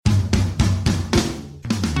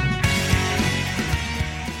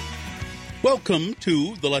Welcome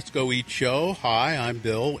to the Let's Go Eat show. Hi, I'm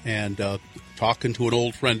Bill, and talking to an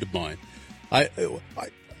old friend of mine. I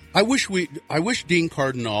wish Dean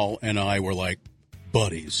Cardinale and I were like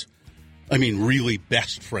buddies. I mean, really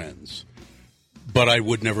best friends. But I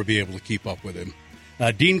would never be able to keep up with him.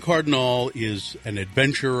 Dean Cardinale is an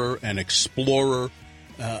adventurer, an explorer,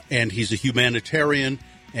 and he's a humanitarian,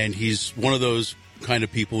 and he's one of those kind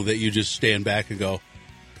of people that you just stand back and go,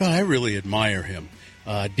 God, I really admire him.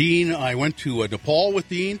 Dean, I went to Nepal with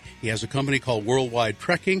Dean. He has a company called Worldwide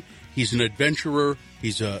Trekking. He's an adventurer.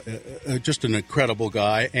 He's just an incredible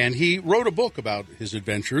guy. And he wrote a book about his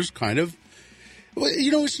adventures, kind of. Well,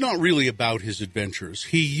 you know, it's not really about his adventures.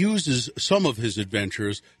 He uses some of his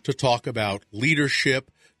adventures to talk about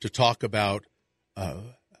leadership, to talk about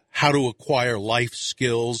how to acquire life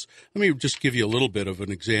skills. Let me just give you a little bit of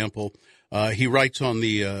an example. He writes on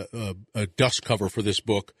the dust cover for this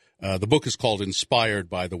book. The book is called Inspired,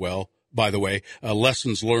 by the way,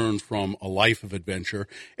 Lessons Learned from a Life of Adventure.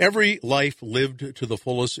 Every life lived to the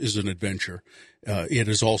fullest is an adventure. It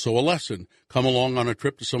is also a lesson. Come along on a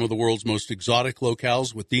trip to some of the world's most exotic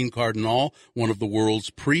locales with Dean Cardinale, one of the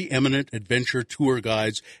world's preeminent adventure tour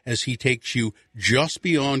guides, as he takes you just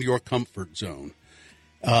beyond your comfort zone.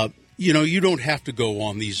 You know, you don't have to go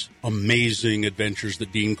on these amazing adventures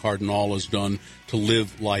that Dean Cardinale has done to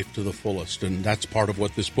live life to the fullest. And that's part of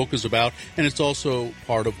what this book is about. And it's also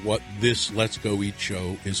part of what this Let's Go Eat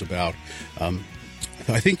show is about.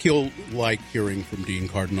 I think you'll like hearing from Dean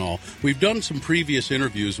Cardinale. We've done some previous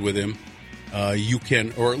interviews with him. You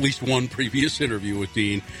can, or at least one previous interview with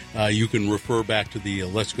Dean. You can refer back to the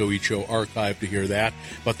Let's Go Eat show archive to hear that.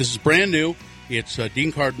 But this is brand new. It's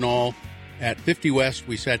Dean Cardinale. At 50 West,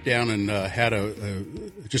 we sat down and had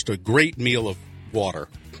just a great meal of water.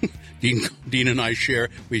 Dean and I shared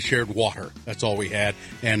water. That's all we had,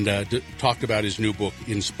 and talked about his new book,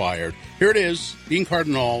 Inspired. Here it is, Dean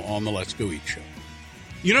Cardinale on the Let's Go Eat show.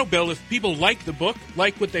 You know, Bill, if people like the book,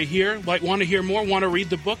 like what they hear, want to hear more, want to read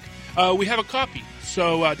the book, we have a copy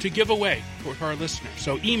to give away for our listeners.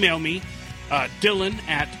 So email me, Dylan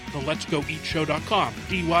at theletsgoeatshow.com,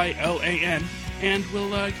 DYLAN, and we'll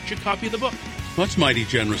get you a copy of the book. Well, that's mighty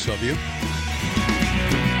generous of you.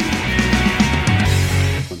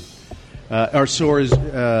 Our stores,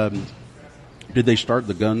 did they start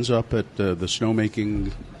the guns up at the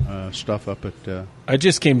snowmaking stuff up at... I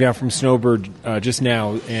just came down from Snowbird just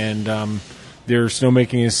now, and their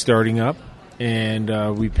snowmaking is starting up,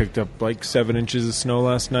 and we picked up like 7 inches of snow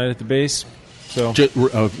last night at the base. So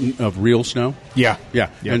of real snow? Yeah.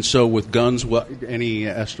 And so with guns, what? Any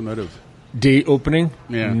estimate of... Date opening?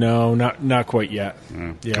 Yeah. No, not quite yet.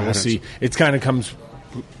 Yeah, we'll see. It's kind of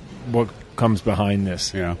what comes behind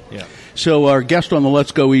this. Yeah. So our guest on the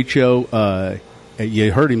Let's Go Eat show,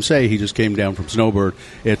 you heard him say he just came down from Snowbird.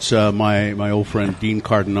 It's my old friend Dean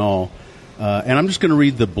Cardinale. And I'm just going to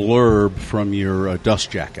read the blurb from your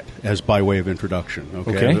dust jacket as by way of introduction,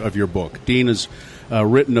 okay. Of your book. Dean has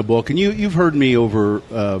written a book, and you've heard me over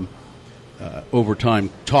time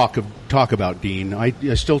talk about Dean. I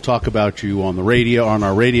still talk about you on the radio, on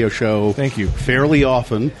our radio show. Thank you. Fairly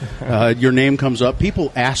often. Your name comes up.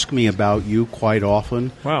 People ask me about you quite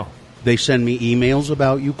often. Wow. They send me emails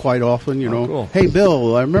about you quite often, you know. Cool. Hey,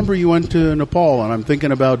 Bill, I remember you went to Nepal, and I'm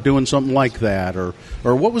thinking about doing something like that. Or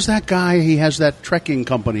what was that guy? He has that trekking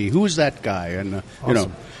company. Who is that guy? And, awesome. you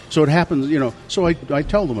know, so it happens, you know. So I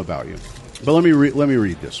tell them about you. But let me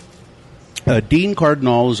read this. Dean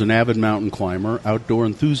Cardinale is an avid mountain climber, outdoor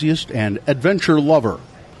enthusiast, and adventure lover.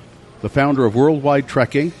 The founder of Worldwide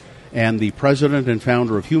Trekking and the president and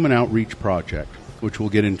founder of Human Outreach Project, which we'll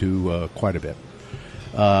get into quite a bit.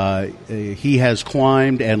 He has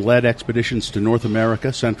climbed and led expeditions to North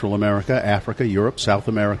America, Central America, Africa, Europe, South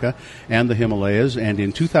America, and the Himalayas, and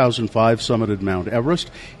in 2005 summited Mount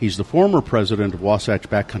Everest. He's the former president of Wasatch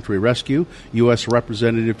Backcountry Rescue, U.S.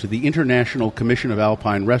 representative to the International Commission of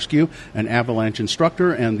Alpine Rescue, an avalanche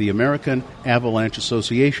instructor, and the American Avalanche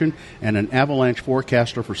Association, and an avalanche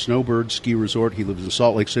forecaster for Snowbird Ski Resort. He lives in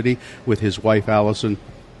Salt Lake City with his wife, Allison,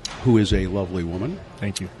 who is a lovely woman.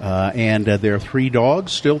 Thank you. And there are 3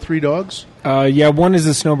 dogs, still 3 dogs? Yeah, one is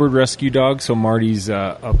a Snowbird rescue dog, so Marty's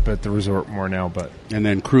up at the resort more now. And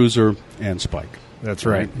then Cruiser and Spike. That's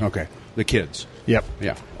right. Okay, the kids. Yep.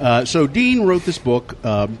 Yeah. So Dean wrote this book,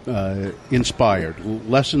 Inspired,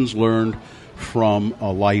 Lessons Learned from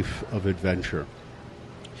a Life of Adventure.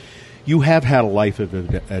 You have had a life of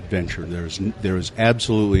adventure. There is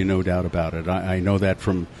absolutely no doubt about it. I know that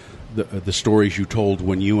from the stories you told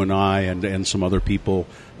when you and I and some other people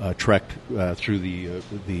trekked through the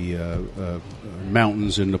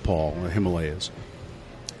mountains in Nepal, the Himalayas.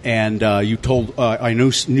 And you told I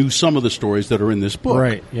knew some of the stories that are in this book.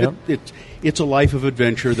 Right. Yep. It's a life of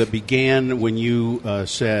adventure that began when you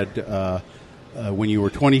said when you were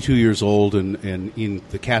 22 years old and in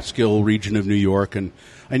the Catskill region of New York, and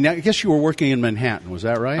I guess you were working in Manhattan. Was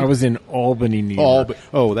that right? I was in Albany, New York.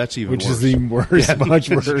 Oh, that's even which worse. is even worse, Yeah. much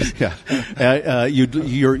worse. Yeah.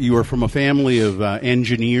 You were from a family of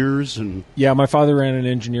engineers, and Yeah, my father ran an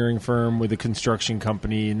engineering firm with a construction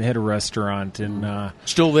company, and they had a restaurant. And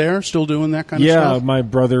still there, still doing that kind of yeah, stuff. my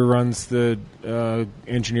brother runs the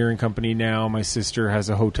engineering company now. My sister has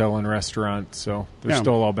a hotel and restaurant, so they're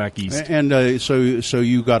still all back east. And so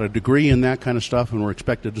you got a degree in that kind of stuff, and were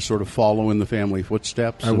expected to sort of follow in the family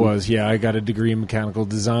footsteps. I was, yeah. I got a degree in mechanical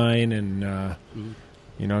design, and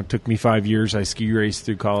it took me 5 years. I ski raced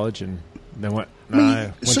through college, and then went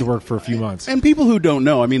to work for a few months. And people who don't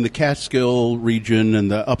know, I mean, the Catskill region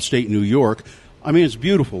and the upstate New York, I mean, it's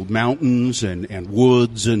beautiful. Mountains and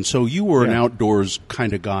woods, and so you were an outdoors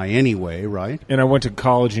kind of guy anyway, right? And I went to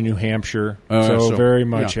college in New Hampshire, so very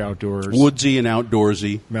much outdoors. Woodsy and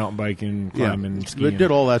outdoorsy. Mountain biking, climbing, skiing.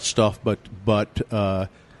 Did all that stuff, but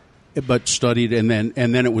studied, and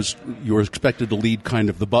then it was you were expected to lead kind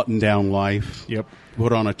of the button-down life. Yep.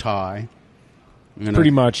 Put on a tie. Pretty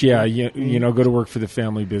much, yeah. Go to work for the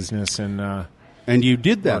family business, and you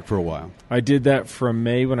did that for a while. I did that from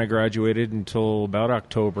May when I graduated until about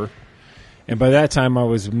October. And by that time, I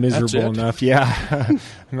was miserable enough. Yeah,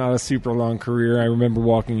 not a super long career. I remember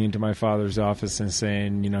walking into my father's office and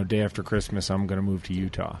saying, day after Christmas, I'm going to move to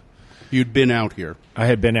Utah. You'd been out here. I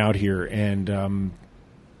had been out here, and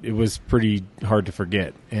it was pretty hard to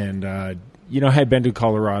forget. And, I had been to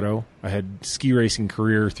Colorado. I had ski racing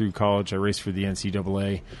career through college. I raced for the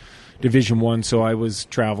NCAA Division I, so I was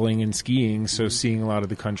traveling and skiing, so seeing a lot of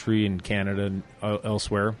the country in Canada and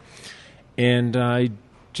elsewhere. And I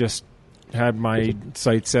just had my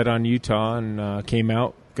sights set on Utah and came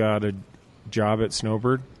out, got a job at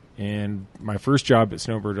Snowbird. And my first job at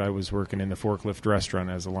Snowbird, I was working in the forklift restaurant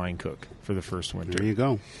as a line cook for the first winter. There you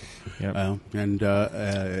go. Yep.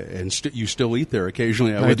 You still eat there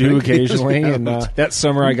occasionally. I do occasionally. And that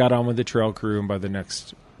summer, I got on with the trail crew, and by the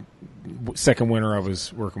next second winter, I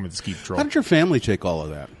was working with the ski patrol. How did your family take all of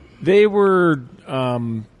that? They were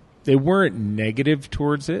they weren't negative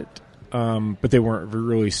towards it, but they weren't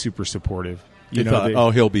really super supportive. They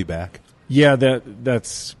thought, he'll be back. Yeah,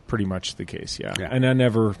 that's pretty much the case, yeah. And I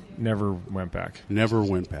never went back. Never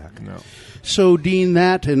went back. No. So, Dean,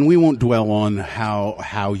 and we won't dwell on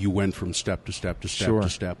how you went from step to step to step to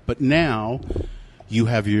step, but now you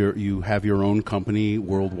have your own company,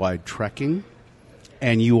 Worldwide Trekking,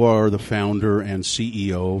 and you are the founder and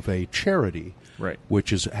CEO of a charity, right,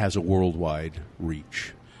 which has a worldwide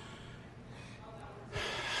reach.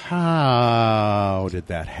 How did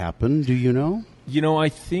that happen? Do you know? I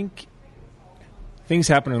think things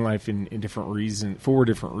happen in life for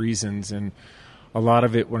different reasons, and a lot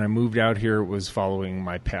of it, when I moved out here, was following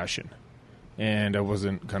my passion, and I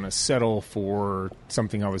wasn't going to settle for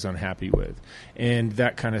something I was unhappy with, and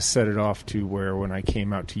that kind of set it off to where when I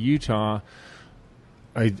came out to Utah,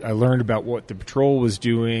 I learned about what the patrol was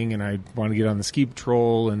doing, and I wanted to get on the ski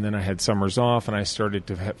patrol, and then I had summers off, and I started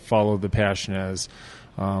to follow the passion as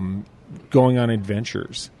going on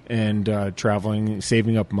adventures and traveling,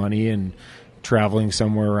 saving up money, and traveling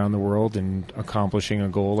somewhere around the world and accomplishing a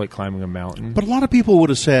goal like climbing a mountain. But a lot of people would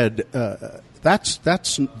have said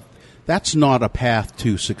that's not a path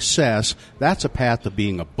to success. That's a path to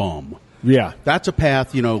being a bum. Yeah. That's a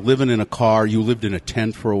path, living in a car. You lived in a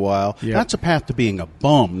tent for a while. Yep. That's a path to being a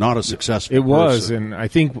bum, not a successful person. It was, person. And I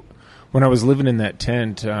think when I was living in that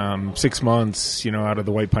tent, 6 months, out of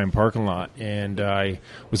the White Pine parking lot, and I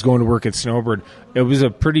was going to work at Snowbird, it was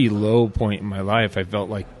a pretty low point in my life. I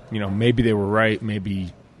felt like, maybe they were right.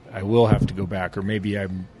 Maybe I will have to go back, or maybe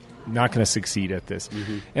I'm not going to succeed at this.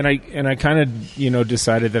 Mm-hmm. And I kind of,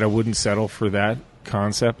 decided that I wouldn't settle for that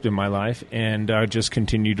concept in my life, and I just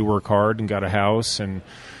continued to work hard and got a house and,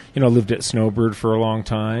 lived at Snowbird for a long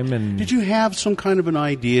time. And did you have some kind of an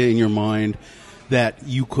idea in your mind that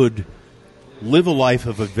you could live a life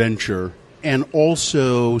of adventure and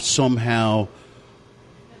also somehow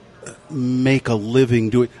make a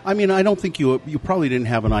living doing? I mean, I don't think you probably didn't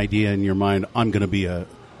have an idea in your mind, I'm going to be a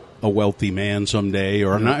wealthy man someday,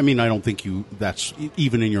 or not. I mean, I don't think that's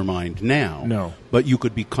even in your mind now. No. But you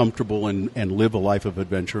could be comfortable and live a life of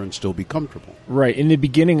adventure and still be comfortable. Right. In the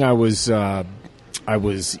beginning, I was young,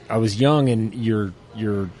 and your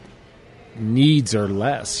needs are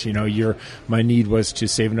less. My need was to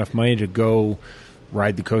save enough money to go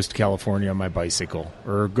ride the coast of California on my bicycle,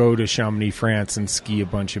 or go to Chamonix, France, and ski a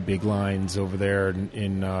bunch of big lines over there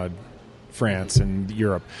in France and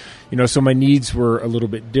Europe. So my needs were a little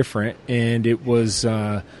bit different, and it was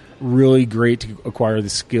really great to acquire the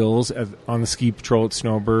skills on the ski patrol at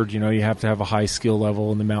Snowbird. You have to have a high skill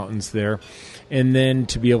level in the mountains there, and then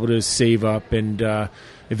to be able to save up and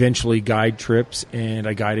eventually guide trips, and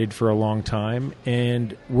I guided for a long time.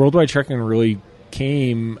 And worldwide trekking really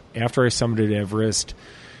came after I summited Everest,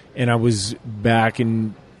 and I was back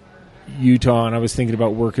in Utah, and I was thinking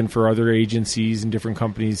about working for other agencies and different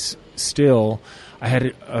companies still. I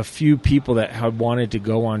had a few people that had wanted to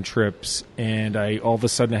go on trips, and all of a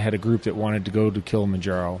sudden I had a group that wanted to go to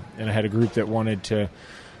Kilimanjaro, and I had a group that wanted to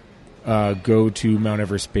go to Mount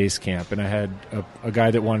Everest Base Camp, and I had a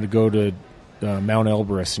guy that wanted to go to Mount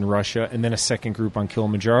Elbrus in Russia, and then a second group on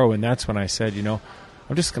Kilimanjaro. And that's when I said,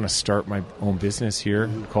 I'm just going to start my own business here.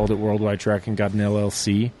 Called it Worldwide Trekking, got an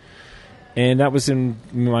LLC. And that was in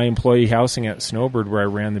my employee housing at Snowbird, where I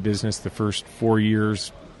ran the business the first 4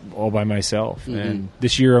 years all by myself. Mm-hmm. And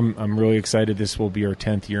this year I'm really excited. This will be our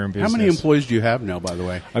 10th year in business. How many employees do you have now, by the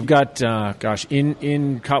way? I've got,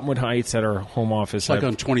 in Cottonwood Heights at our home office. It's like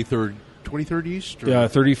on 23rd East?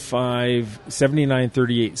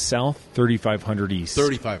 7938 South, 3500 East.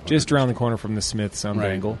 3500. Just around the corner from the Smiths on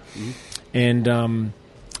Bangle. Mm-hmm. And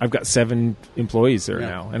I've got 7 employees there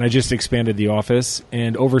now. And I just expanded the office.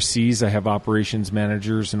 And overseas, I have operations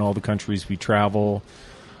managers in all the countries we travel.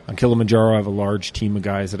 On Kilimanjaro, I have a large team of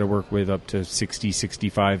guys that I work with, up to 60,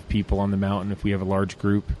 65 people on the mountain if we have a large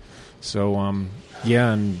group. So,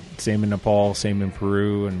 and same in Nepal, same in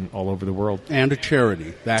Peru, and all over the world. And a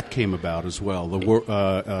charity that came about as well,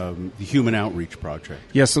 the Human Outreach Project.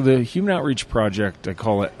 Yeah, so the Human Outreach Project, I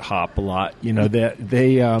call it HOP a lot.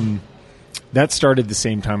 That started the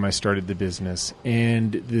same time I started the business,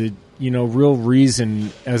 and the real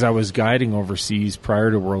reason, as I was guiding overseas prior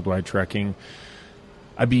to Worldwide Trekking,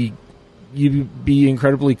 you'd be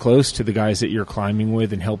incredibly close to the guys that you're climbing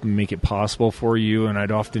with and help them make it possible for you. And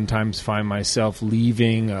I'd oftentimes find myself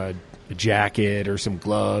leaving a jacket or some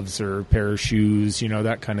gloves or a pair of shoes,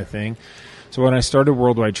 that kind of thing. So when I started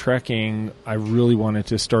Worldwide Trekking, I really wanted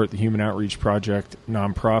to start the Human Outreach Project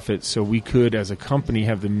nonprofit so we could, as a company,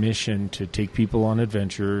 have the mission to take people on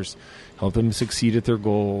adventures, help them succeed at their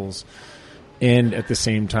goals, and at the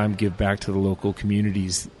same time give back to the local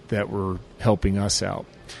communities that were helping us out.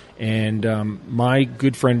 And my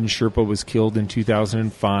good friend Sherpa was killed in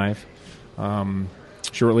 2005,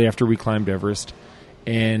 shortly after we climbed Everest.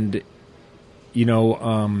 And,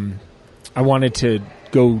 I wanted to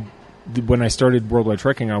go, when I started Worldwide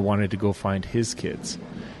Trekking, I wanted to go find his kids.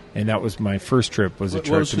 And that was my first trip. Was a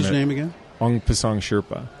trip. What was his name again? Ong Pasong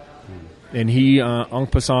Sherpa. And he, Ong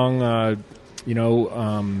Pasong,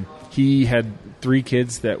 he had 3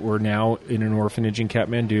 kids that were now in an orphanage in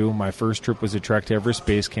Kathmandu. My first trip was a trek to Everest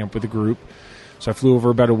Base Camp with a group. So I flew over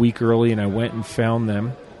about a week early, and I went and found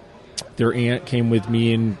them. Their aunt came with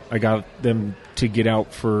me, and I got them to get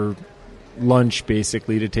out for lunch,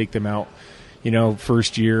 basically, to take them out.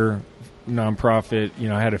 First year, nonprofit,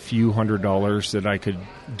 I had a few $100s that I could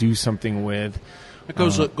do something with. It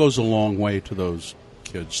goes a long way to those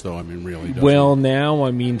kids, though. Really doesn't. Well, now,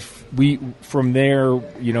 we from there,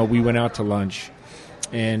 we went out to lunch,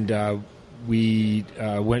 and we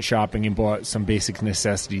went shopping and bought some basic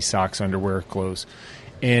necessities, socks, underwear, clothes,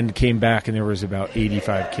 and came back, and there was about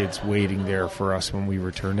 85 kids waiting there for us when we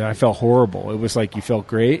returned. And I felt horrible. It was like you felt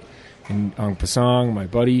great, and Ong Pasong, my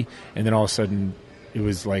buddy, and then all of a sudden it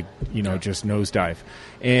was like, just nosedive.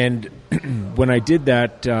 And when I did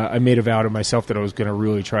that, I made a vow to myself that I was going to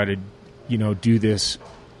really try to do this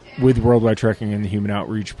with Worldwide Trekking and the Human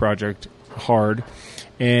Outreach Project hard.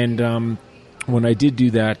 And when I did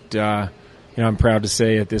do that, I'm proud to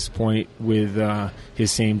say at this point with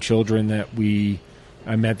his same children that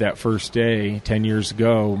I met that first day 10 years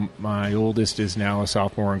ago. My oldest is now a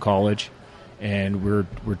sophomore in college, and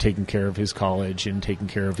we're taking care of his college and taking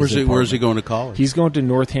care of his apartment. Where's he going to college? He's going to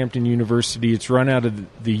Northampton University. It's run out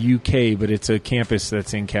of the UK, but it's a campus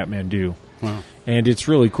that's in Kathmandu. Wow. And it's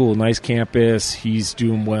really cool. Nice campus. He's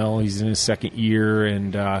doing well. He's in his second year,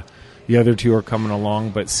 and the other 2 are coming along.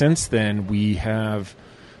 But since then, we have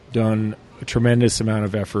done a tremendous amount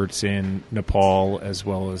of efforts in Nepal as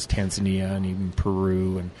well as Tanzania and even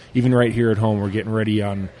Peru. And even right here at home, we're getting ready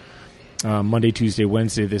on Monday, Tuesday,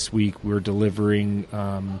 Wednesday this week. We're delivering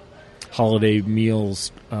holiday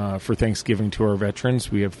meals for Thanksgiving to our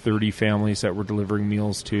veterans. We have 30 families that we're delivering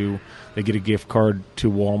meals to. They get a gift card to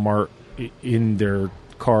Walmart in their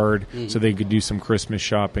card so they could do some Christmas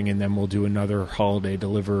shopping, and then we'll do another holiday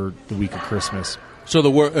deliver the week of Christmas. So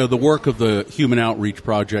the work of the Human Outreach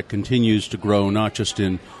Project continues to grow, not just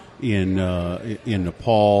in in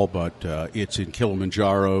Nepal, but it's in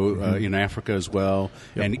Kilimanjaro in Africa as well,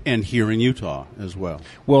 and here in Utah as well.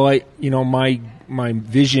 Well, my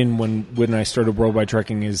vision when I started Worldwide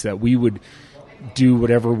Trekking is that we would do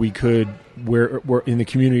whatever we could where in the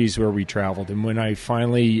communities where we traveled. And when I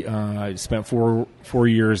finally spent four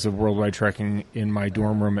years of Worldwide Trekking in my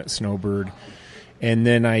dorm room at Snowbird, and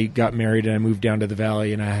then I got married and I moved down to the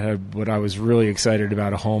valley, and I had what I was really excited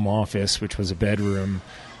about, a home office, which was a bedroom,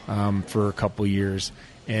 for a couple years.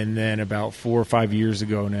 And then about 4 years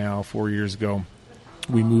ago,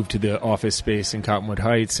 we moved to the office space in Cottonwood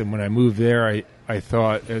Heights. And when I moved there, I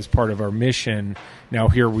thought, as part of our mission, now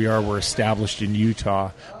here we are, we're established in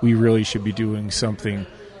Utah, we really should be doing something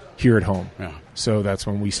here at home. Yeah. So that's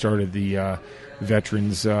when we started the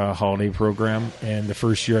Veterans Holiday Program. And the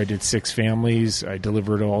first year I did 6 families. I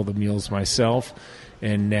delivered all the meals myself.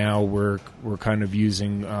 And now we're kind of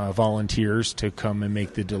using volunteers to come and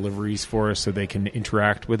make the deliveries for us so they can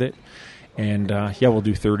interact with it. And, we'll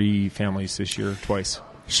do 30 families this year, twice.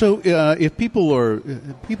 So if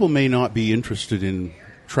people may not be interested in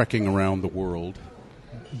trekking around the world,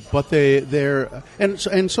 but and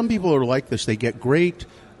some people are like this. They get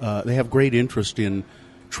they have great interest in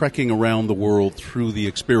trekking around the world through the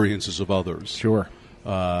experiences of others. Sure.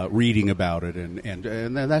 Reading about it,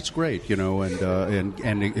 and that's great,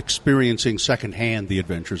 and experiencing secondhand the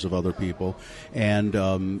adventures of other people, and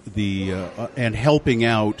and helping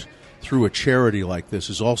out through a charity like this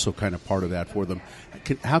is also kind of part of that for them.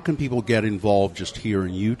 How can people get involved just here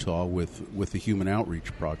in Utah with the Human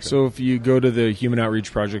Outreach Project? So if you go to the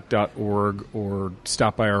humanoutreachproject.org or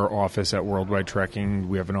stop by our office at Worldwide Trekking,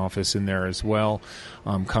 we have an office in there as well.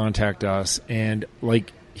 Contact us. And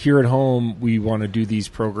like here at home, we want to do these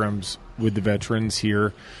programs with the veterans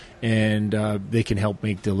here, and they can help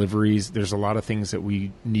make deliveries. There's a lot of things that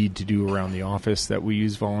we need to do around the office that we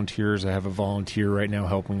use volunteers. I have a volunteer right now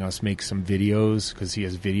helping us make some videos because he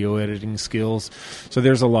has video editing skills. So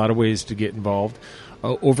there's a lot of ways to get involved.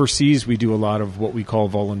 Overseas, we do a lot of what we call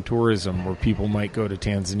voluntourism, where people might go to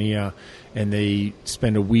Tanzania and they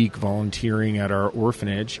spend a week volunteering at our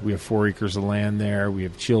orphanage. We have 4 acres of land there. We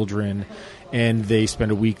have children. And they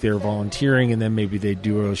spend a week there volunteering, and then maybe they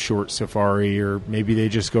do a short safari, or maybe they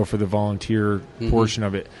just go for the volunteer portion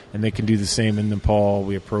of it. And they can do the same in Nepal.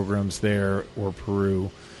 We have programs there, or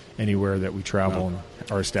Peru, anywhere that we travel and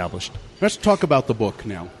are established. Let's talk about the book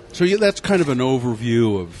now. So that's kind of an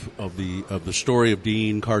overview of the story of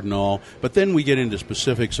Dean Cardinale, but then we get into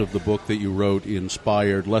specifics of the book that you wrote,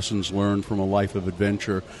 Inspired: Lessons Learned from a Life of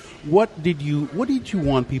Adventure. What did you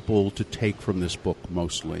want people to take from this book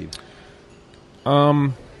mostly?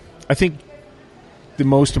 I think the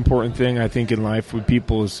most important thing in life with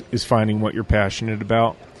people is finding what you're passionate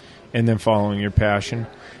about and then following your passion.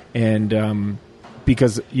 And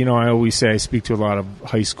because, I always say I speak to a lot of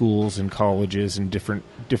high schools and colleges and different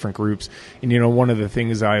groups. And, one of the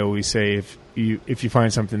things I always say, if you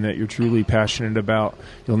find something that you're truly passionate about,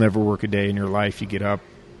 you'll never work a day in your life. You get up,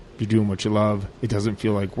 you're doing what you love. It doesn't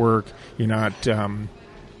feel like work. You're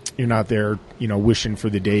not there, wishing for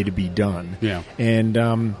the day to be done. Yeah.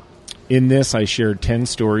 And in this, I shared 10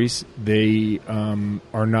 stories. They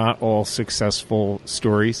are not all successful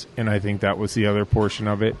stories, and I think that was the other portion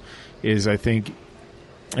of it, is I think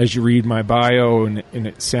as you read my bio, and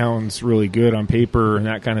it sounds really good on paper and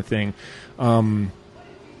that kind of thing,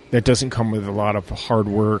 that doesn't come with a lot of hard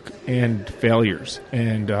work and failures.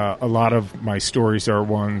 And a lot of my stories are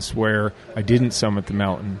ones where I didn't summit the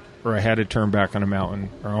mountain, or I had to turn back on a mountain,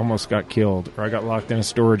 or I almost got killed, or I got locked in a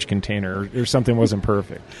storage container, or something wasn't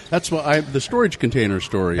perfect. That's what the storage container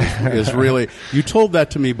story is really. You told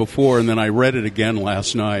that to me before, and then I read it again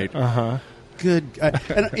last night. Good.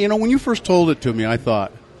 And when you first told it to me, I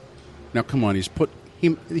thought, now come on,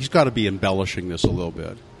 he's got to be embellishing this a little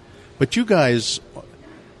bit. But you guys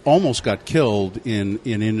almost got killed in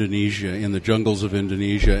Indonesia, in the jungles of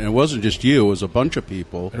Indonesia, and it wasn't just you; it was a bunch of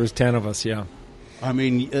people. There was 10 of us, yeah. I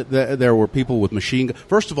mean, there were people with machine guns.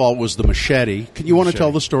 First of all, it was the machete. You want to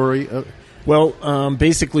tell the story? Well,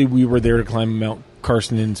 basically, we were there to climb Mount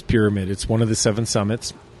Carson's Pyramid. It's one of the 7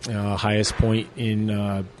 summits, highest point in,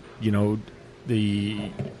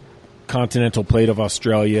 the continental plate of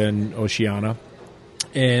Australia and Oceania.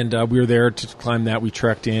 And we were there to climb that. We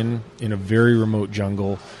trekked in a very remote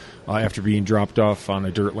jungle after being dropped off on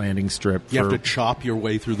a dirt landing strip. You have to chop your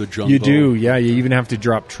way through the jungle. You do, yeah. You even have to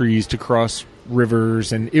drop trees to cross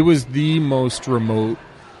rivers, and it was the most remote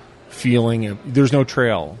feeling. There's no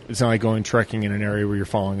trail. It's not like going trekking in an area where you're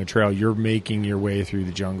following a trail. You're making your way through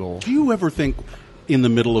the jungle. Do you ever think, in the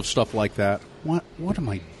middle of stuff like that? What am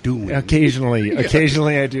I doing? Occasionally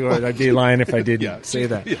I do it. I'd be lying if I didn't say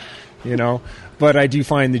that. Yeah. But I do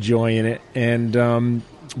find the joy in it. And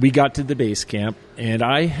we got to the base camp, and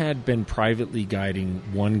I had been privately guiding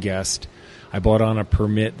one guest. I bought on a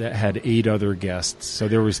permit that had 8 other guests, so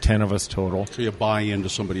there was 10 of us total. So you buy into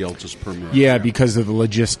somebody else's permit. Yeah, because of the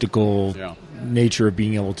logistical nature of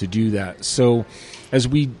being able to do that. So as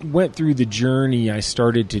we went through the journey, I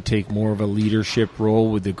started to take more of a leadership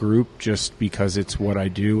role with the group just because it's what I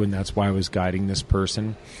do, and that's why I was guiding this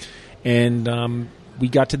person. And we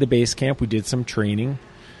got to the base camp. We did some training.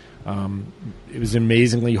 It was an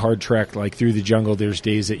amazingly hard trek. Like through the jungle, there's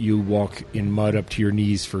days that you walk in mud up to your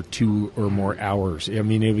knees for 2 or more hours. I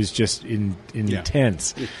mean, it was just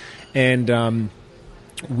intense. And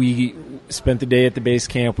we spent the day at the base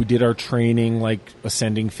camp. We did our training, like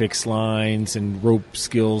ascending fixed lines and rope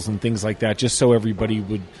skills and things like that, just so everybody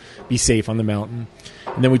would be safe on the mountain.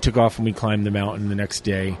 And then we took off and we climbed the mountain the next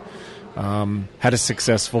day. Had a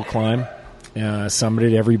successful climb.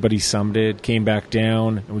 Summited, everybody summited, came back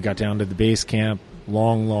down, and we got down to the base camp.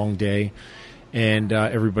 Long day, and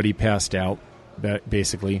everybody passed out,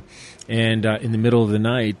 basically. And in the middle of the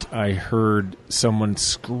night, I heard someone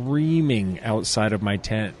screaming outside of my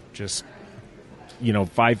tent, just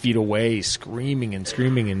 5 feet away, screaming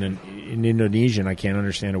in Indonesian. I can't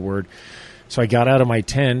understand a word. So I got out of my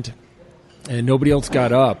tent, and nobody else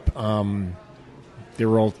got up. They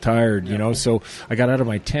were all tired, so I got out of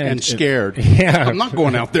my tent. And scared. Yeah. I'm not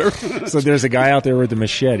going out there. So there's a guy out there with a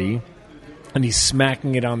machete, and he's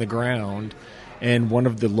smacking it on the ground. And one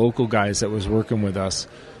of the local guys that was working with us,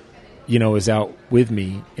 is out with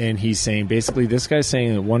me. And he's saying, basically, this guy's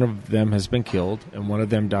saying that one of them has been killed, and one of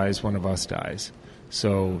them dies, one of us dies.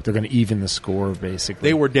 So they're going to even the score, basically.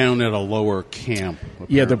 They were down at a lower camp,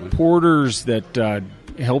 apparently. Yeah, the porters that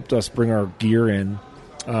helped us bring our gear in,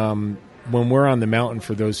 when we're on the mountain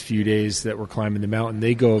for those few days that we're climbing the mountain,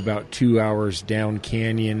 they go about 2 hours down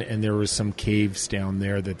canyon, and there was some caves down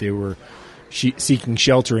there that they were seeking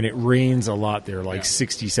shelter, and it rains a lot there, like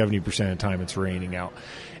 60-70% of the time it's raining out.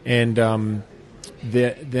 And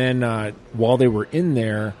then while they were in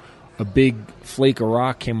there, a big flake of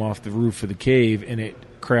rock came off the roof of the cave, and it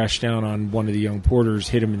crashed down on one of the young porters,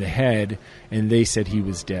 hit him in the head, and they said he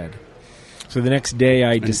was dead. So the next day,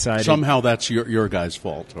 I decided somehow that's your guys'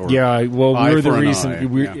 fault. Or yeah, well, we were the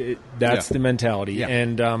reason. That's the mentality. Yeah.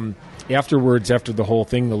 And afterwards, after the whole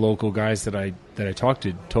thing, the local guys that I talked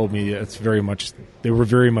to told me they were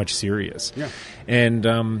very much serious. Yeah.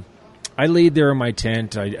 And I laid there in my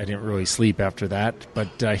tent. I didn't really sleep after that,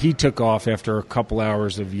 but he took off after a couple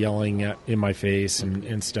hours of yelling in my face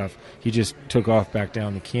and stuff. He just took off back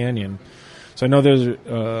down the canyon. So I know there's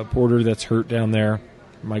a porter that's hurt down there.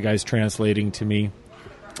 My guy's translating to me.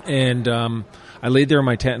 And I laid there in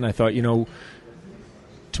my tent, and I thought,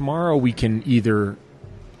 tomorrow we can either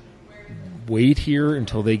wait here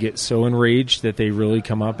until they get so enraged that they really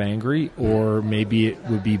come up angry, or maybe it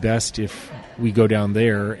would be best if we go down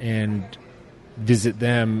there and visit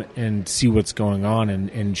them and see what's going on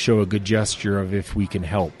and show a good gesture of if we can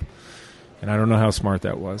help. And I don't know how smart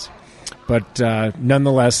that was. But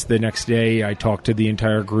nonetheless, the next day I talked to the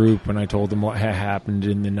entire group, and I told them what had happened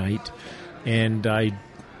in the night. And I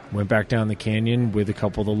went back down the canyon with a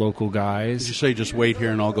couple of the local guys. Did you say just wait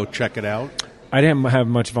here and I'll go check it out? I didn't have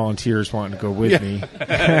much volunteers wanting to go with me.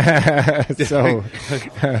 So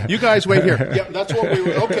you guys wait here. Yeah, that's what we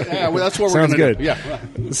were. Okay, well, that's what we're going to do.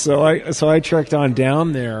 Yeah. So I trekked on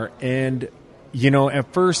down there, and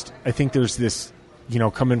at first I think there's this.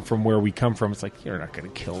 Coming from where we come from, it's like, you're not going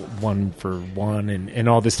to kill one for one and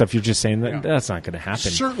all this stuff. You're just saying that's not going to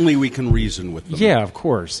happen. Certainly we can reason with them. Yeah, of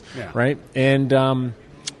course. Yeah. Right? And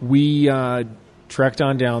we trekked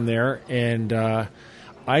on down there, and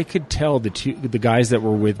I could tell the guys that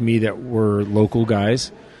were with me that were local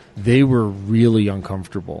guys, they were really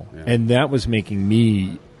uncomfortable. Yeah. And that was making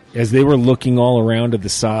me, as they were looking all around to the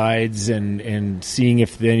sides and seeing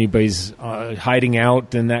if anybody's hiding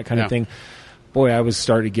out and that kind of thing, boy, I was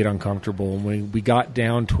starting to get uncomfortable. And when we got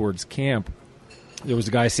down towards camp, there was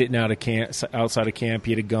a guy sitting outside of camp.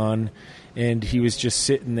 He had a gun, and he was just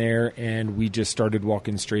sitting there, and we just started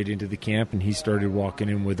walking straight into the camp, and he started walking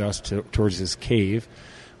in with us towards this cave.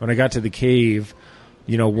 When I got to the cave,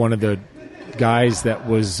 one of the guys that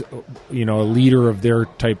was, a leader of their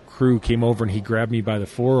type crew came over, and he grabbed me by the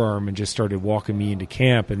forearm and just started walking me into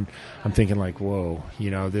camp. And I'm thinking like, whoa,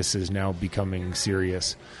 this is now becoming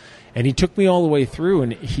serious. And he took me all the way through,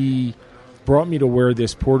 and he brought me to where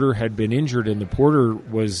this porter had been injured, and the porter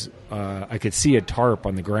was, I could see a tarp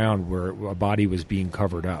on the ground where a body was being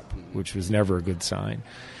covered up, which was never a good sign.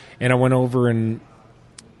 And I went over and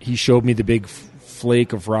he showed me the big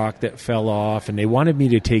flake of rock that fell off, and they wanted me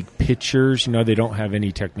to take pictures. They don't have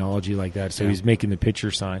any technology like that, so he's making the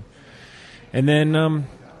picture sign. And then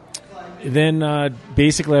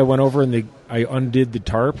basically I went over and I undid the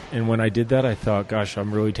tarp, and when I did that, I thought, gosh,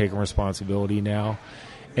 I'm really taking responsibility now.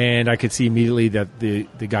 And I could see immediately that the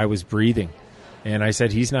guy was breathing. And I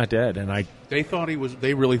said, he's not dead. And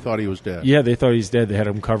They really thought he was dead. Yeah, they thought he was dead. They had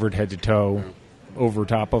him covered head to toe over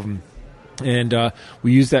top of him. And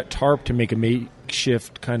we used that tarp to make a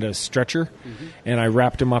makeshift kind of stretcher, and I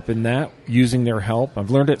wrapped him up in that using their help. I've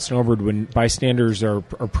learned at Snowbird when bystanders are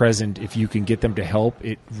present, if you can get them to help,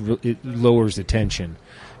 it lowers the tension,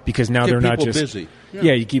 because now they're not just busy.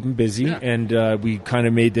 Yeah, you keep them busy, and we kind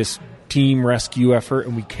of made this team rescue effort,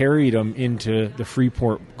 and we carried them into the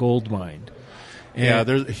Freeport gold mine. And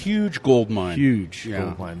there's a huge gold mine.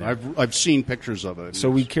 Gold mine there. I've seen pictures of it. So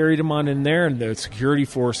we carried them on in there, and the security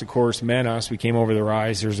force, of course, met us. We came over the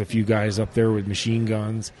rise. There's a few guys up there with machine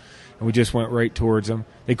guns, and we just went right towards them.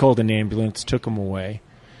 They called an ambulance, took them away.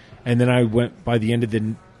 And then I went, by the end of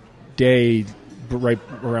the day, right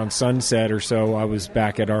around sunset or so, I was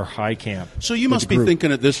back at our high camp. So you must be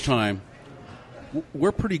thinking at this time,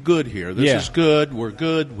 we're pretty good here. This is good. We're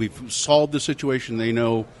good. We've solved the situation. They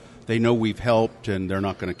know we've helped, and they're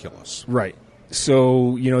not going to kill us. Right.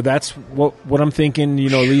 So, that's what I'm thinking.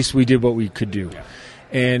 At least we did what we could do. Yeah.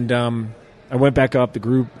 And I went back up the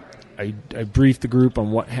group. I briefed the group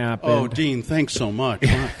on what happened. Oh, Dean, thanks so much.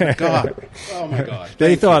 My God. Oh, my God.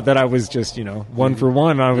 They thought that I was just, one for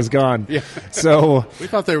one. I was gone. Yeah. So we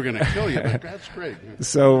thought they were going to kill you, but that's great.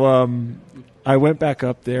 So I went back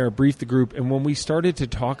up there, briefed the group, and when we started to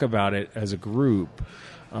talk about it as a group,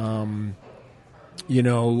 I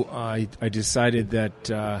decided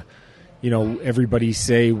that, everybody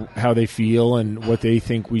say how they feel and what they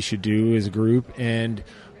think we should do as a group. And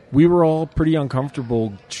we were all pretty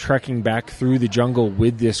uncomfortable trekking back through the jungle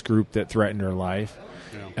with this group that threatened our life,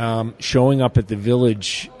 showing up at the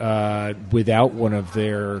village without one of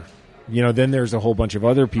their... then there's a whole bunch of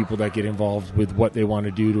other people that get involved with what they want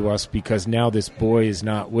to do to us, because now this boy is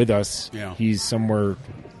not with us. Yeah. He's somewhere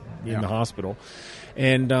in the hospital.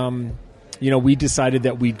 And... we decided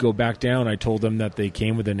that we'd go back down. I told them that they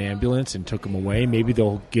came with an ambulance and took them away. Maybe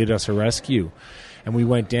they'll get us a rescue. And we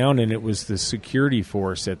went down, and it was the security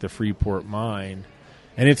force at the Freeport mine.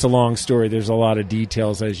 And it's a long story. There's a lot of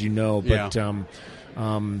details, as you know. But,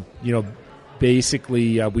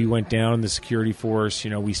 basically we went down, the security force.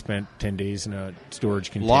 We spent 10 days in a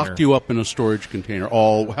storage container. Locked you up in a storage container.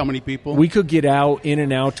 How many people? We could get out, in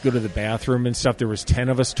and out, to go to the bathroom and stuff. There was 10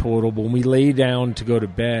 of us total. But when we lay down to go to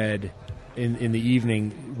bed... In the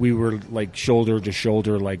evening, we were like shoulder to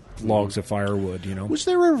shoulder, like logs of firewood. Was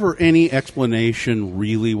there ever any explanation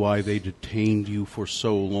really why they detained you for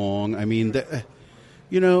so long? I mean, I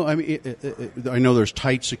know there's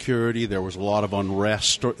tight security. There was a lot of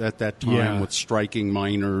unrest at that time with striking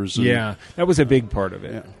miners. That was a big part of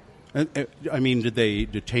it. Yeah. Did they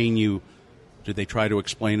detain you? Did they try to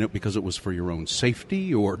explain it because it was for your own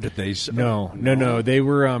safety, or did they? No. They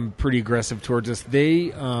were pretty aggressive towards us.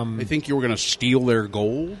 They think you were going to steal their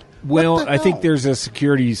gold? Well, I think there's a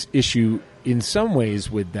securities issue in some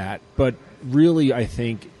ways with that, but really, I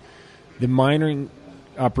think the mining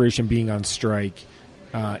operation being on strike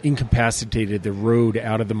incapacitated the road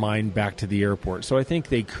out of the mine back to the airport. So I think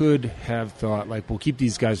they could have thought, we'll keep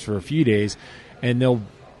these guys for a few days, and they'll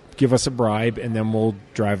give us a bribe, and then we'll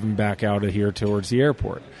drive them back out of here towards the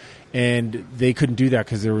airport. And they couldn't do that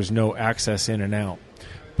because there was no access in and out.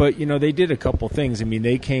 But, they did a couple things.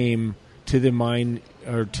 They came to the mine,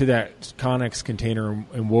 or to that Connex container,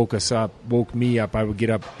 and woke me up. I would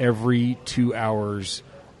get up every 2 hours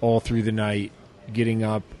all through the night, getting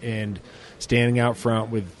up and standing out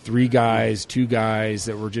front with two guys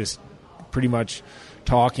that were just pretty much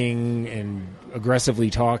talking and aggressively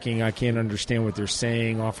talking. I can't understand what they're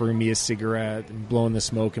saying, offering me a cigarette and blowing the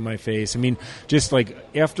smoke in my face. Just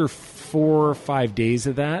after 4 or 5 days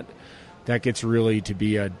of that gets really to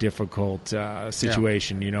be a difficult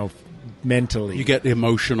situation, mentally. You get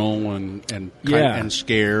emotional and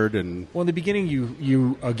scared. And well, in the beginning,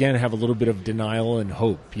 you again have a little bit of denial and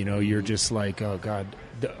hope. You're just like, oh, God,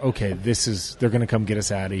 okay, they're going to come get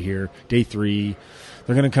us out of here. Day 3.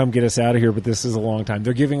 They're going to come get us out of here, but this is a long time.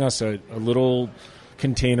 They're giving us a little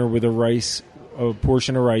container with a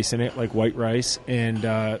portion of rice in it, like white rice, and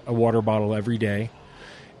a water bottle every day.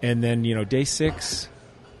 And then, day 6,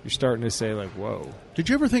 you're starting to say, whoa. Did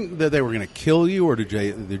you ever think that they were going to kill you, or did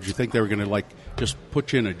you think they were going to, just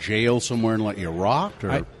put you in a jail somewhere and let you rot? Or?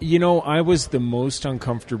 I was the most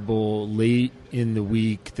uncomfortable late in the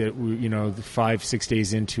week, that the 5-6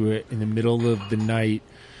 days into it, in the middle of the night,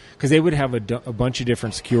 because they would have a bunch of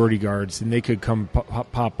different security guards, and they could come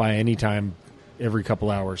pop by anytime, every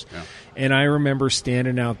couple hours. Yeah. And I remember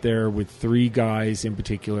standing out there with 3 guys in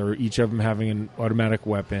particular, each of them having an automatic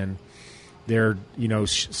weapon. They're,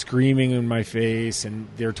 screaming in my face, and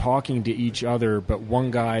they're talking to each other, but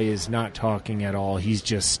one guy is not talking at all. He's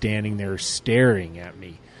just standing there staring at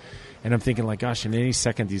me. And I'm thinking, like, gosh, in any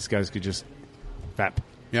second these guys could just fap.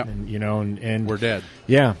 Yeah, and we're dead.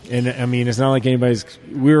 Yeah, and I mean, it's not like anybody's.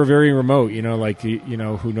 We were very remote,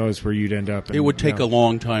 who knows where you'd end up. And, it would take a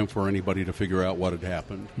long time for anybody to figure out what had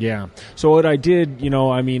happened. Yeah. So what I did,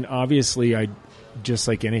 obviously, I just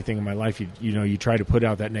like anything in my life, you try to put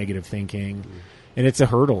out that negative thinking, and it's a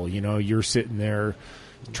hurdle. You're sitting there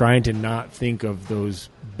trying to not think of those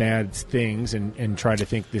bad things and try to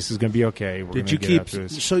think this is going to be okay. Did you keep?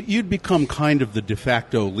 So you'd become kind of the de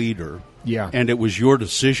facto leader. Yeah. And it was your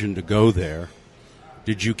decision to go there.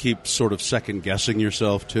 Did you keep sort of second-guessing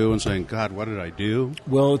yourself, too, and saying, God, what did I do?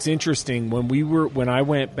 Well, it's interesting. When I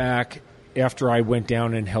went back, after I went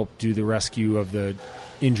down and helped do the rescue of the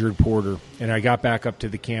injured porter, and I got back up to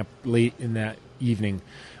the camp late in that evening,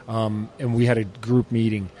 and we had a group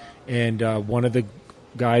meeting, and one of the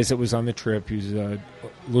guys that was on the trip, he was a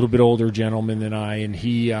little bit older gentleman than I, and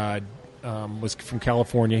he was from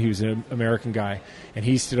California. He was an American guy, and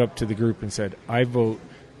he stood up to the group and said, I vote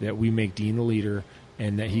that we make Dean the leader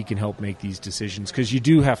and that he can help make these decisions, because you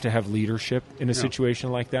do have to have leadership in a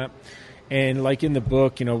situation like that. And like in the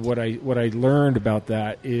book, what I learned about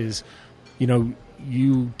that is,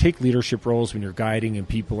 you take leadership roles when you're guiding and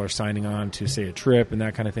people are signing on to, say, a trip and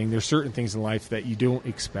that kind of thing. There's certain things in life that you don't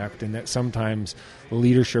expect, and that sometimes the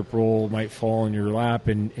leadership role might fall in your lap,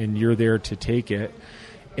 and you're there to take it.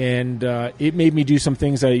 And it made me do some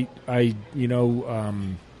things. I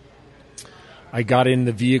got in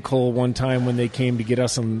the vehicle one time when they came to get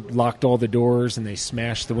us and locked all the doors, and they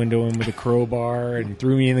smashed the window in with a crowbar and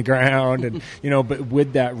threw me in the ground. And but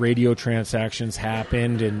with that, radio transactions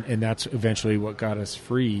happened, and that's eventually what got us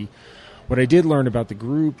free. What I did learn about the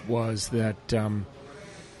group was that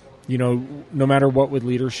no matter what with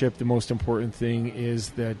leadership, the most important thing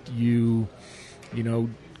is that you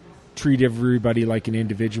treat everybody like an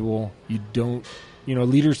individual.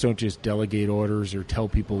 Leaders don't just delegate orders or tell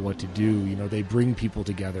people what to do. They bring people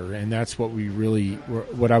together, and that's what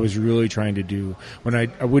I was really trying to do. When I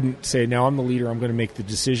wouldn't say, now I'm the leader, I'm going to make the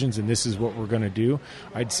decisions, and this is what we're going to do.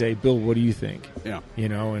 I'd say, Bill, what do you think? Yeah.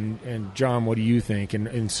 And John, what do you think?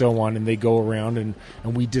 And so on. And they go around and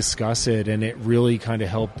we discuss it, and it really kind of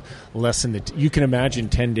helped lessen you can imagine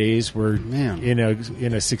 10 days where in a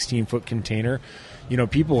 16-foot container,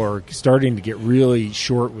 people are starting to get really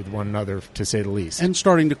short with one another, to say the least, and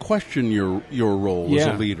starting to question your role as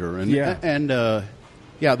a leader. And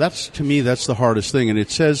that's, to me, that's the hardest thing. And it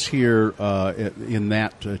says here in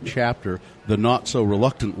that chapter, the not so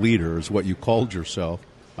reluctant leader is what you called yourself,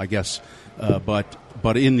 I guess. But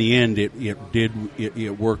in the end,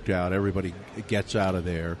 it worked out. Everybody gets out of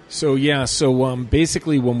there. So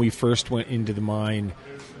basically, when we first went into the mine,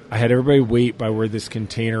 I had everybody wait by where this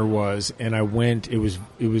container was, and I went. It was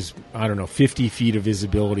I don't know, 50 feet of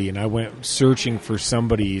visibility, and I went searching for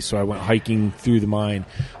somebody. So I went hiking through the mine.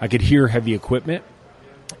 I could hear heavy equipment,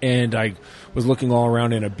 and I was looking all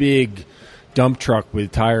around, and a big dump truck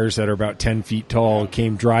with tires that are about 10 feet tall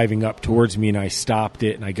came driving up towards me, and I stopped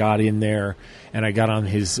it, and I got in there, and I got on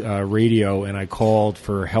his radio, and I called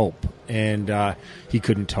for help, and he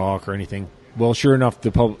couldn't talk or anything. Well, sure enough,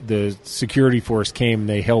 the security force came.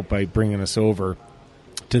 They helped by bringing us over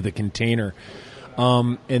to the container.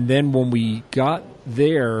 And then when we got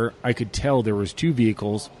there, I could tell there was 2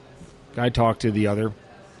 vehicles. I talked to the other,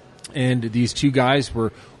 and these 2 guys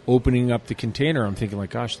were opening up the container. I'm thinking, like,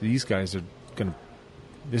 gosh, these guys are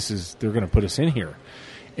they're going to put us in here.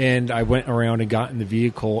 And I went around and got in the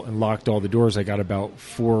vehicle and locked all the doors. I got about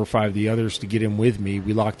 4 or 5 of the others to get in with me.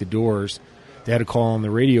 We locked the doors. They had to call on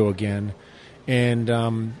the radio again. And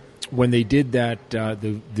when they did that,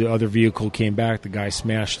 the other vehicle came back. The guy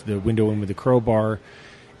smashed the window in with a crowbar.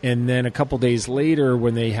 And then a couple days later,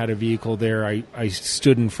 when they had a vehicle there, I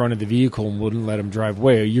stood in front of the vehicle and wouldn't let them drive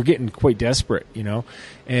away. You're getting quite desperate,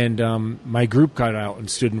 And my group got out and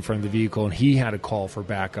stood in front of the vehicle, and he had a call for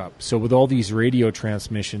backup. So with all these radio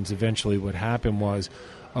transmissions, eventually what happened was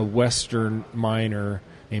a Western miner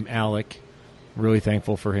named Alec, really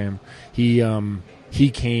thankful for him, he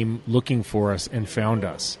came looking for us and found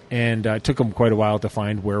us. And it took him quite a while to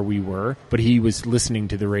find where we were, but he was listening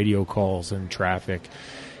to the radio calls and traffic.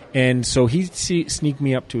 And so he sneaked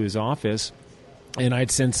me up to his office, and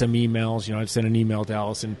I'd send some emails. I'd send an email to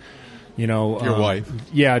Allison, your wife.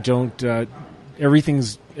 Yeah, don't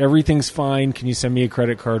everything's fine. Can you send me a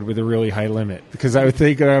credit card with a really high limit? Because I would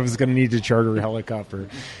think I was going to need to charter a helicopter.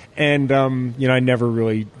 And, I never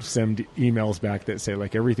really send emails back that say,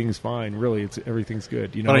 like, everything's fine. Really, everything's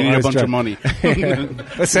good. But I need a bunch of money.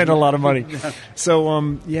 I sent a lot of money.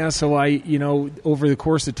 So, so I, over the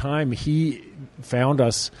course of time, he found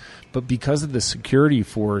us. But because of the security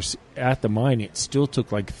force at the mine, it still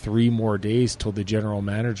took like 3 more days till the general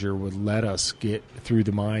manager would let us get through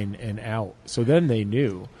the mine and out. So then they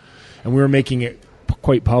knew. And we were making it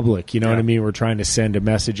quite public, what I mean? We're trying to send a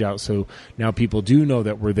message out so now people do know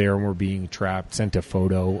that we're there and we're being trapped, sent a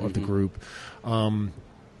photo of the group. And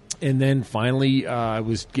then finally I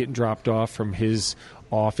was getting dropped off from his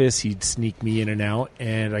office. He'd sneak me in and out,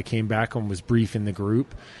 and I came back and was briefing the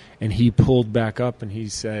group. And he pulled back up and he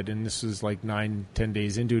said, and this was like 9-10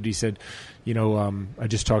 days into it, he said, I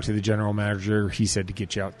just talked to the general manager. He said to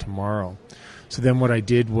get you out tomorrow. So then what I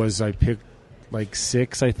did was I picked like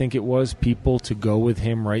 6, I think it was, people to go with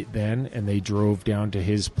him right then. And they drove down to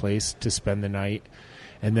his place to spend the night.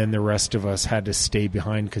 And then the rest of us had to stay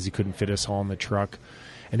behind because he couldn't fit us all in the truck.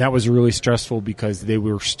 And that was really stressful because they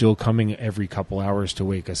were still coming every couple hours to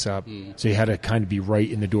wake us up. So you had to kind of be right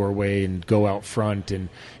in the doorway and go out front. And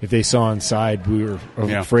if they saw inside, we were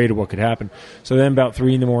afraid of what could happen. So then about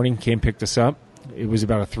 3 a.m, came, picked us up. It was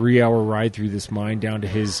about a 3-hour ride through this mine down to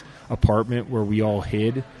his apartment where we all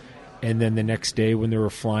hid. And then the next day when they were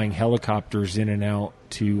flying helicopters in and out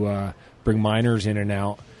to bring miners in and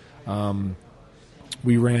out,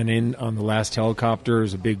 we ran in on the last helicopter. It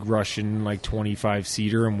was a big Russian, like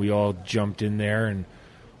 25-seater, and we all jumped in there, and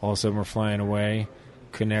all of a sudden we're flying away,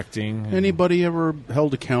 connecting. Anybody ever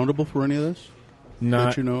held accountable for any of this?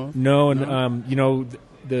 Not, that you know of? No, and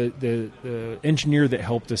the engineer that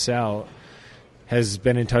helped us out has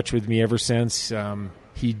been in touch with me ever since.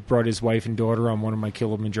 He brought his wife and daughter on one of my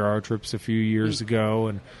Kilimanjaro trips a few years ago,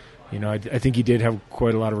 and I think he did have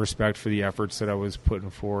quite a lot of respect for the efforts that I was putting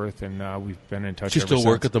forth, and we've been in touch. Does he still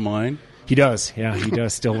work at the mine? He does. Yeah, he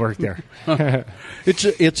does still work there.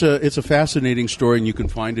 It's a fascinating story, and you can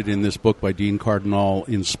find it in this book by Dean Cardinale,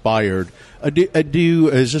 Inspired. This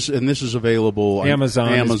is available Amazon.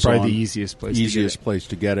 on Amazon. Is probably the easiest place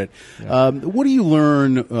to get it. Yeah. What do you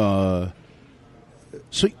learn?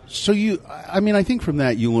 I think from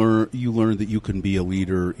that you learn that you can be a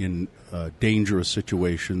leader in dangerous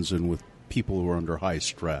situations and with people who are under high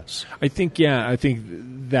stress. I think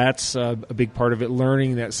that's a big part of it.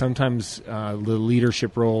 Learning that sometimes the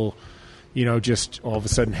leadership role, just all of a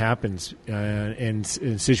sudden happens, and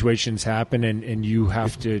situations happen, and you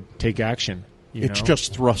have to take action. It's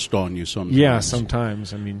just thrust on you sometimes. Yeah,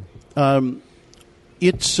 sometimes. I mean. I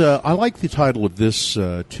like the title of this,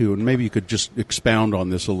 too, and maybe you could just expound on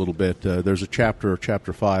this a little bit. There's a chapter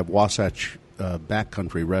 5, Wasatch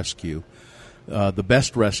Backcountry Rescue. The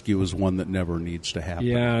best rescue is one that never needs to happen.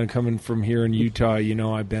 Yeah, and coming from here in Utah,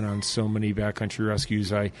 I've been on so many backcountry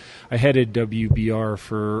rescues. I headed WBR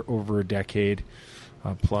for over a decade,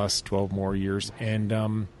 plus 12 more years, and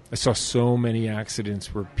I saw so many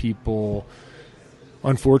accidents where people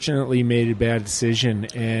unfortunately made a bad decision,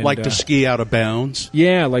 and like to ski out of bounds.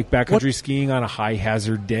 Yeah, like backcountry skiing on a high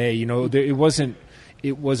hazard day.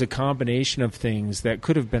 It was a combination of things that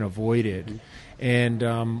could have been avoided. And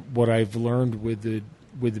what I've learned with the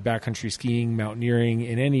backcountry skiing, mountaineering,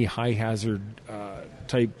 in any high hazard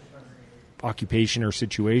type occupation or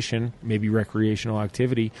situation, maybe recreational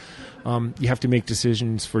activity, you have to make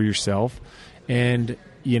decisions for yourself, and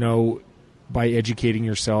by educating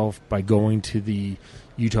yourself, by going to the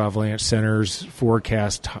Utah Avalanche Center's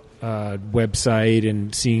forecast website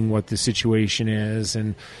and seeing what the situation is,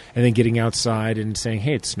 and then getting outside and saying,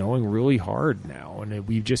 hey, it's snowing really hard now, and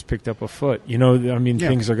we've just picked up a foot.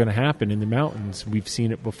 Things are going to happen in the mountains. We've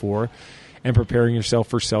seen it before. And preparing yourself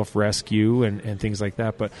for self-rescue and things like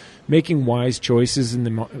that. But making wise choices on the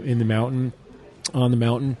mountain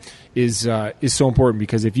is so important,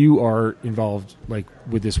 because if you are involved, like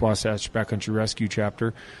with this Wasatch Backcountry Rescue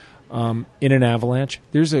chapter, in an avalanche,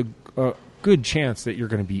 there's a good chance that you're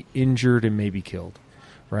going to be injured and maybe killed,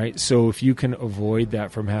 right? So if you can avoid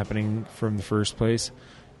that from happening from the first place,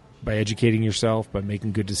 by educating yourself, by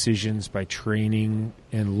making good decisions, by training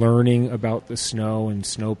and learning about the snow and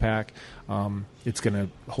snowpack, it's going to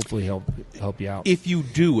hopefully help you out. If you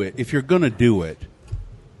do it, if you're going to do it,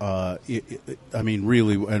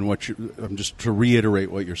 really, and just to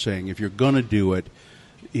reiterate what you're saying, if you're going to do it,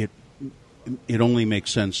 it only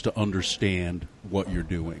makes sense to understand what you're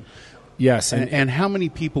doing. Yes. And how many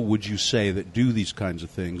people would you say that do these kinds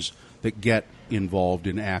of things, that get involved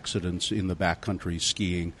in accidents in the backcountry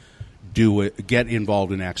skiing, get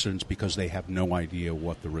involved in accidents because they have no idea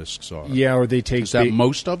what the risks are. Yeah, or they take... Is that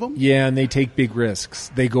most of them? Yeah, and they take big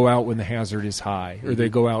risks. They go out when the hazard is high, or they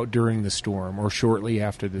go out during the storm, or shortly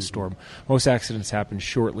after the storm. Most accidents happen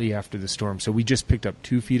shortly after the storm. So we just picked up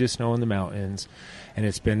 2 feet of snow in the mountains, and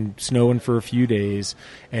it's been snowing for a few days,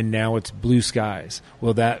 and now it's blue skies.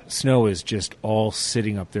 Well, that snow is just all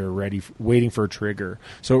sitting up there ready, waiting for a trigger.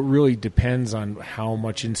 So it really depends on how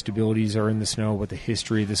much instabilities are in the snow, what the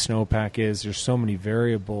history of the snowpack is. There's so many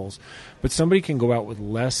variables. But somebody can go out with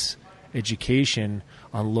less education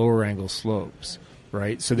on lower angle slopes,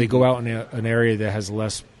 right? So they go out in an area that has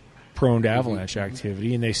less prone to avalanche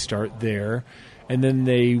activity, and they start there. And then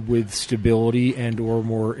they, with stability and or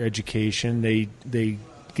more education, they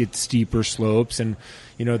get steeper slopes, and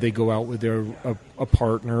they go out with a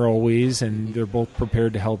partner always, and they're both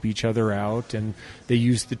prepared to help each other out, and they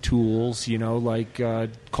use the tools, like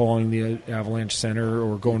calling the avalanche center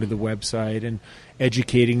or going to the website and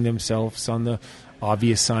educating themselves on the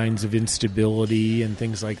obvious signs of instability and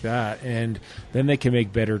things like that, and then they can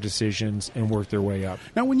make better decisions and work their way up.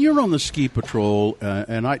 Now, when you're on the ski patrol,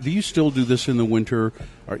 do you still do this in the winter?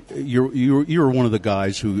 You're one of the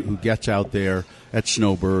guys who gets out there at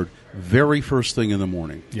Snowbird very first thing in the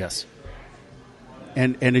morning. Yes.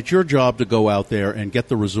 And it's your job to go out there and get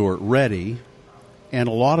the resort ready, and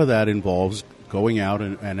a lot of that involves going out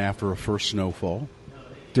and after a first snowfall.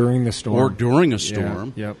 During the storm. Or during a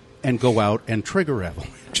storm. Yeah, yep. And go out and trigger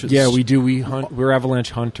avalanches. Yeah, we do. We're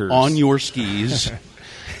avalanche hunters. On your skis.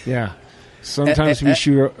 Yeah. Sometimes we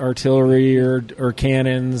shoot artillery or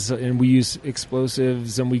cannons, and we use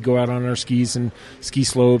explosives, and we go out on our skis and ski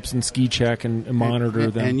slopes and ski check and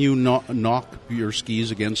monitor them. And you knock your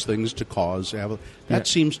skis against things to cause avalanche. That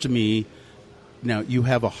seems to me, now you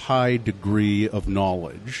have a high degree of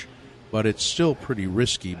knowledge, but it's still pretty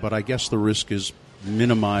risky. But I guess the risk is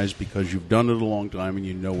minimized because you've done it a long time and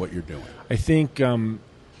you know what you're doing. I think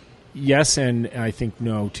yes, and I think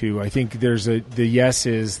no too. I think the yes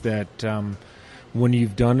is that when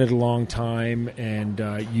you've done it a long time and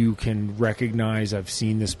you can recognize, I've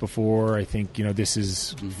seen this before, I think this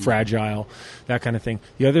is fragile, that kind of thing.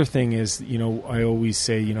 The other thing is, I always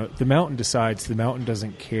say, the mountain decides. The mountain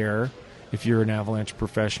doesn't care if you're an avalanche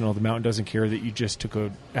professional. The mountain doesn't care that you just took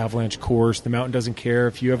an avalanche course. The mountain doesn't care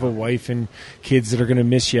if you have a wife and kids that are going to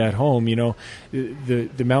miss you at home.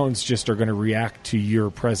 The mountains just are going to react to your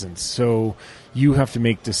presence. So you have to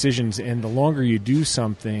make decisions, and the longer you do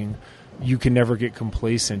something, you can never get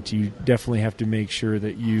complacent. You definitely have to make sure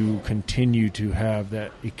that you continue to have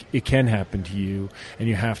that. It can happen to you, and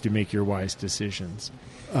you have to make your wise decisions.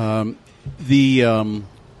 The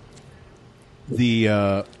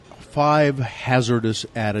 5 hazardous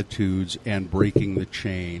attitudes and breaking the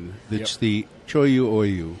chain. It's the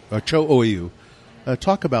Cho-Oyu.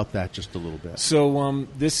 Talk about that just a little bit. So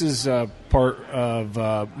this is part of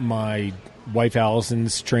my wife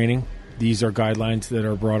Allison's training. These are guidelines that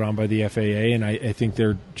are brought on by the FAA, and I think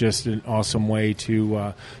they're just an awesome way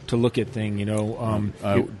to look at things.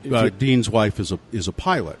 Dean's wife is a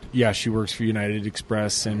pilot. Yeah, she works for United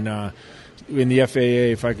Express, and in the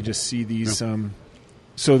FAA, if I could just see these.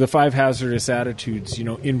 So the 5 hazardous attitudes,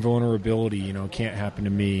 invulnerability, can't happen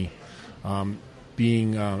to me.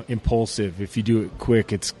 Being impulsive, if you do it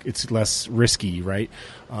quick, it's less risky, right?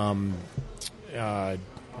 I'd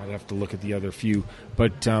have to look at the other few,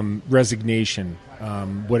 but resignation,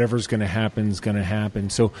 whatever's going to happen is going to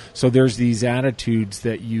happen. So there's these attitudes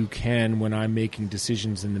that you can, when I'm making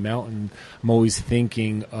decisions in the mountain, I'm always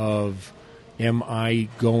thinking of, am I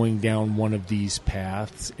going down one of these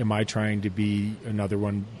paths? Am I trying to be another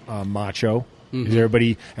one, macho? Is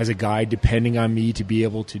everybody, as a guy, depending on me to be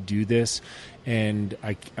able to do this? And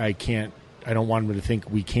I can't. I don't want them to think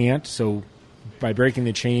we can't. So by breaking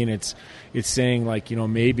the chain, it's saying, like,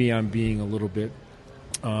 maybe I'm being a little bit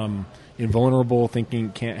invulnerable, thinking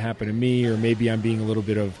it can't happen to me, or maybe I'm being a little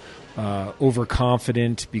bit of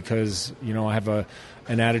overconfident because I have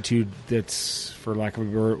an attitude that's, for lack of a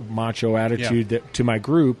word, macho attitude that, to my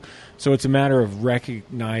group. So it's a matter of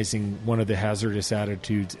recognizing one of the hazardous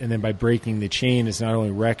attitudes, and then by breaking the chain, it's not only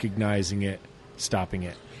recognizing it, stopping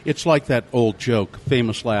it. It's like that old joke.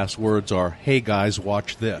 Famous last words are, "Hey guys,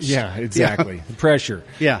 watch this." Yeah, exactly. Yeah. The pressure.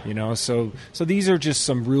 Yeah. So these are just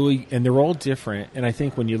some really, and they're all different. And I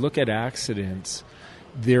think when you look at accidents,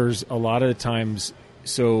 there's a lot of the times.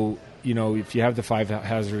 So if you have the 5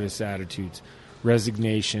 hazardous attitudes: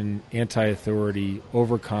 resignation, anti-authority,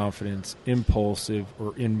 overconfidence, impulsive,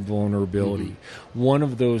 or invulnerability. One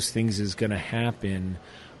of those things is going to happen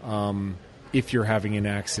if you're having an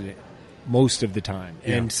accident. most of the time,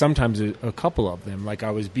 and sometimes a couple of them. Like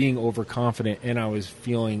I was being overconfident and I was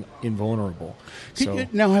feeling invulnerable. So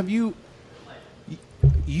now,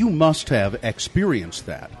 you must have experienced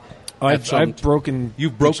that. I've broken.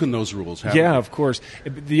 You've broken those rules, haven't you? Yeah, of course.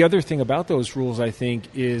 The other thing about those rules, I think,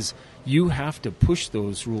 is you have to push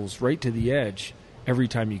those rules right to the edge every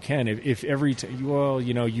time you can. If every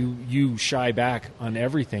you shy back on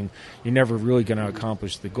everything, you're never really going to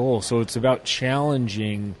accomplish the goal. So it's about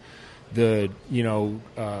challenging the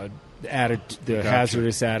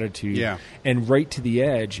hazardous attitude, and right to the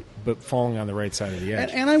edge, but falling on the right side of the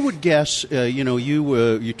edge. And I would guess,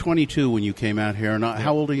 you're 22 when you came out here. And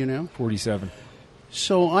how old are you now? 47.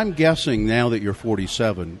 So I'm guessing now that you're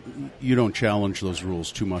 47, you don't challenge those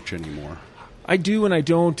rules too much anymore. I do and I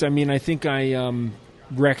don't. I mean, I think I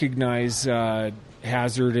recognize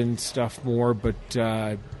hazard and stuff more, but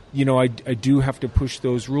I do have to push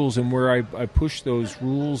those rules. And where I push those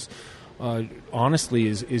rules, honestly,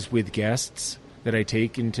 is with guests that I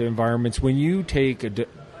take into environments. When you take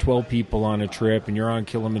 12 people on a trip and you're on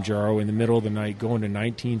Kilimanjaro in the middle of the night going to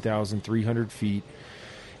 19,300 feet,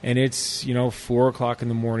 and it's 4 o'clock in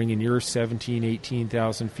the morning and you're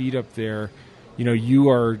 18,000 feet up there, you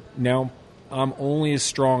are now. I'm only as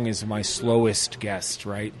strong as my slowest guest,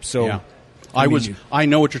 right? So. Yeah. I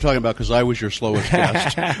know what you're talking about because I was your slowest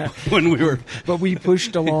guest when we were. But we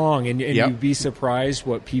pushed along, and you'd be surprised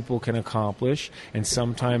what people can accomplish. And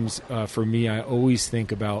sometimes, for me, I always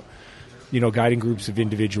think about, guiding groups of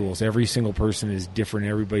individuals. Every single person is different.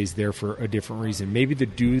 Everybody's there for a different reason. Maybe they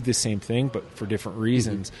do the same thing, but for different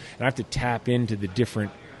reasons. Mm-hmm. And I have to tap into the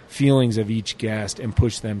different feelings of each guest and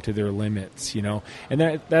push them to their limits.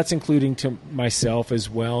 And that's including to myself as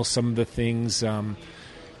well. Some of the things.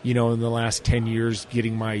 In the last 10 years,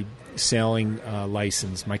 getting my sailing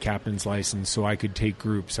license, my captain's license, so I could take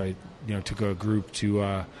groups. I, took a group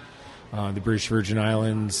to the British Virgin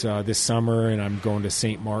Islands this summer, and I'm going to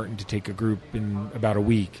St. Martin to take a group in about a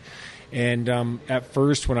week. And at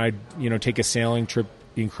first, when I, take a sailing trip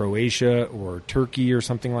in Croatia or Turkey or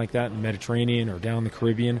something like that, in the Mediterranean or down the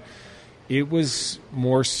Caribbean, it was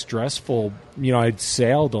more stressful. I'd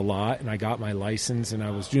sailed a lot, and I got my license, and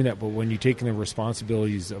I was doing that. But when you're taking the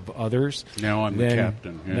responsibilities of others, now I'm the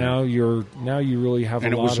captain. Yeah. Now you really have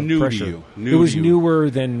and a lot of new pressure. To you. It was newer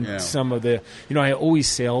than some of the. I always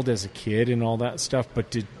sailed as a kid and all that stuff,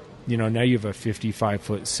 but now you have a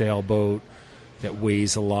 55-foot sailboat that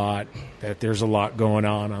weighs a lot. That there's a lot going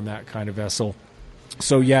on that kind of vessel.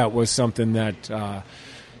 So it was something that I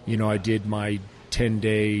did my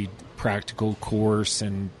 10-day practical course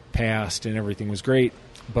and passed, and everything was great.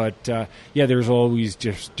 But there's always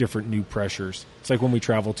just different new pressures. It's like when we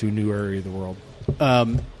travel to a new area of the world.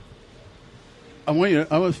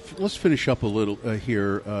 Let's finish up a little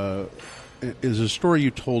here. Is a story you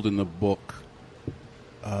told in the book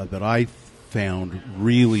that I found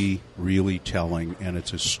really, really telling, and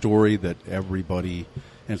it's a story that everybody,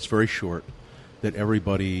 and it's very short, that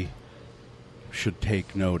everybody should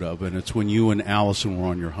take note of, and it's when you and Allison were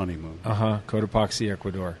on your honeymoon. Cotopaxi,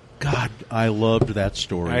 Ecuador. God, I loved that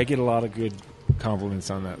story. I get a lot of good compliments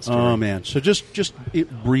on that story. Oh man! So just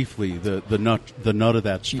briefly, the nut of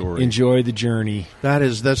that story. Enjoy the journey.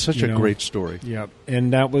 That's such a great story. Yep.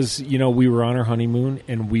 And that was we were on our honeymoon,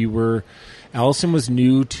 and Allison was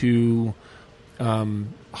new to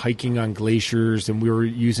hiking on glaciers, and we were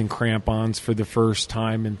using crampons for the first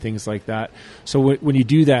time and things like that. So when you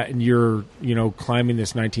do that and you're climbing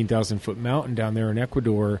this 19,000-foot mountain down there in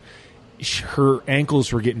Ecuador, her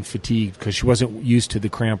ankles were getting fatigued because she wasn't used to the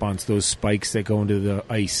crampons, those spikes that go into the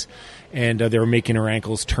ice, and they were making her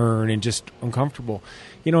ankles turn and just uncomfortable.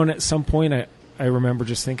 And at some point I remember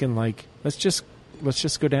just thinking, like, let's just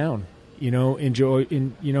go down. Enjoy.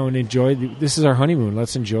 This is our honeymoon.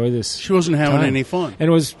 Let's enjoy this. She wasn't having any fun,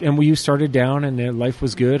 and we started down, and life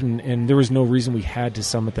was good, and there was no reason we had to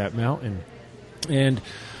summit that mountain. And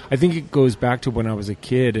I think it goes back to when I was a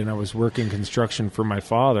kid and I was working construction for my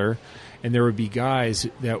father, and there would be guys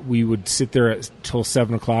that we would sit there till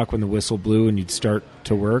 7 o'clock when the whistle blew, and you'd start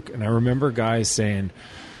to work. And I remember guys saying,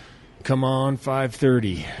 "Come on,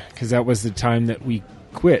 5:30," because that was the time that we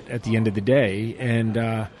quit at the end of the day. And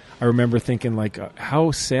I remember thinking, like,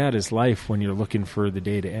 how sad is life when you're looking for the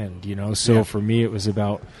day to end, So for me, it was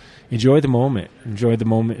about enjoy the moment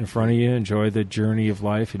in front of you, enjoy the journey of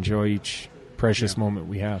life, enjoy each precious moment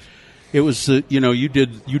we have. It was, you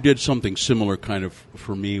did something similar kind of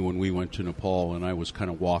for me when we went to Nepal, and I was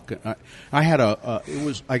kind of walking. I had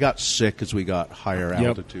I got sick as we got higher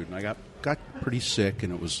altitude, and I got pretty sick,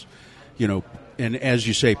 and it was, And as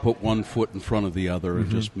you say, put one foot in front of the other and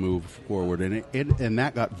just move forward. And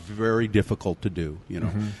that got very difficult to do,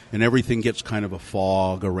 And everything gets kind of a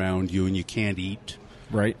fog around you, and you can't eat.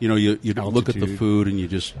 Right. You look at the food, and you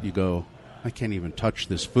go, I can't even touch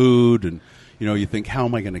this food. And, you think, how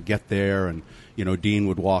am I going to get there? And, Dean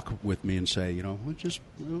would walk with me and say,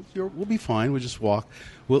 we'll be fine. We'll just walk.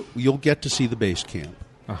 You'll get to see the base camp.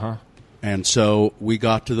 Uh-huh. And so we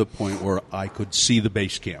got to the point where I could see the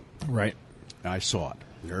base camp. Right. I saw it.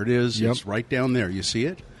 There it is. Yep. It's right down there. You see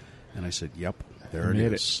it? And I said, yep, there it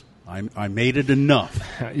is. I made it enough.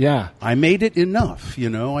 Yeah. I made it enough.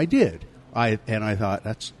 I did. I thought,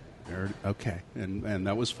 that's there. Okay. And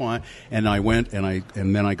that was fine. And I went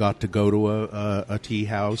and then I got to go to a tea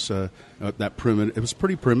house. That primitive. It was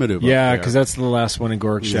pretty primitive. Yeah, because that's the last one in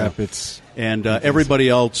Gorkshap. Yeah. It's everybody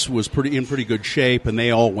else was in pretty good shape, and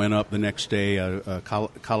they all went up the next day.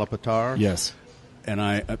 Kalapatar. Yes. And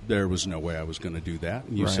there was no way I was going to do that.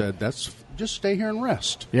 And you Right. said, just stay here and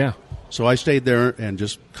rest. Yeah. So I stayed there and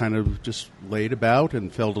just kind of laid about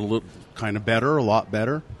and felt a lot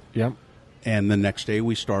better. Yep. And the next day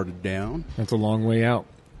we started down. That's a long way out.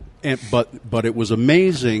 But it was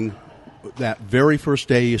amazing that very first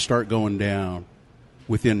day you start going down,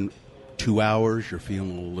 within 2 hours you're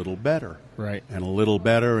feeling a little better. Right. And a little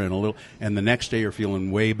better and the next day you're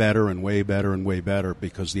feeling way better and way better and way better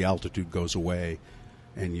because the altitude goes away.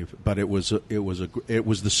 But it was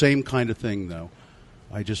the same kind of thing though.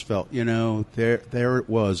 I just felt, there it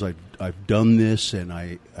was. I've done this and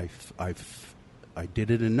I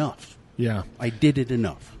did it enough. Yeah. I did it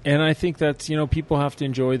enough. And I think that's, people have to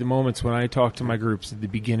enjoy the moments. When I talk to my groups at the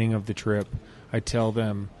beginning of the trip, I tell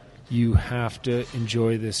them, you have to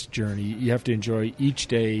enjoy this journey. You have to enjoy each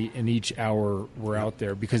day and each hour we're out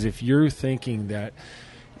there. Because if you're thinking that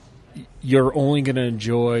you're only going to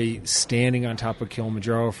enjoy standing on top of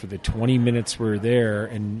Kilimanjaro for the 20 minutes we're there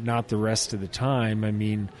and not the rest of the time, I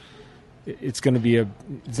mean, it's not going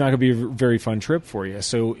to be a very fun trip for you.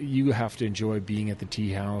 So you have to enjoy being at the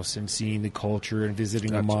tea house and seeing the culture and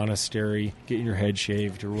visiting a monastery, getting your head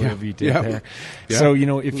shaved or whatever you did there. Yeah. So,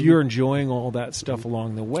 if you're enjoying all that stuff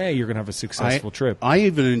along the way, you're going to have a successful trip. I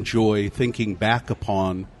even enjoy thinking back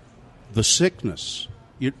upon the sickness,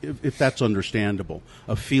 if that's understandable,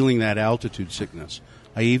 of feeling that altitude sickness.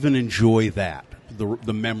 I even enjoy that,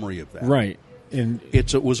 the memory of that. Right. And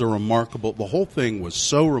it was the whole thing was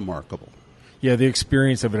so remarkable. Yeah, the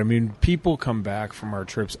experience of it. I mean, people come back from our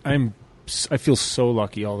trips. I feel so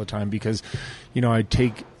lucky all the time because, I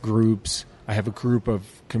take groups. I have a group of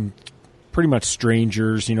pretty much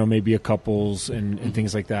strangers, maybe a couples and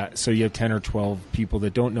things like that. So you have 10 or 12 people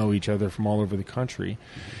that don't know each other from all over the country.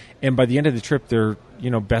 And by the end of the trip, they're,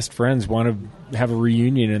 best friends, want to have a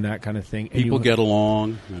reunion and that kind of thing. People get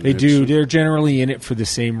along. They do. They're generally in it for the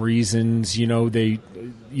same reasons, that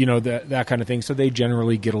kind of thing. So they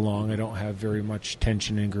generally get along. I don't have very much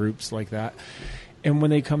tension in groups like that. And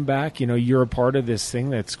when they come back, you're a part of this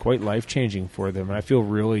thing that's quite life-changing for them. And I feel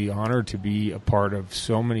really honored to be a part of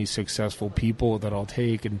so many successful people that I'll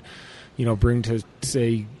take and, bring to,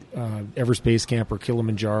 say, Everest Base Camp or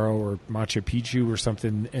Kilimanjaro or Machu Picchu or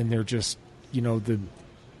something, and they're just,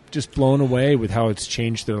 just blown away with how it's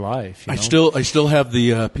changed their life. I still have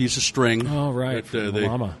the piece of string. Oh, right,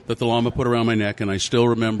 that the llama put around my neck, and I still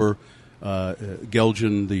remember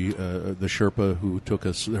Geljan, the Sherpa who took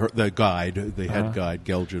us, the guide, the head guide,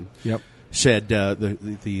 Geljan. Yep. Said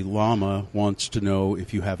the llama wants to know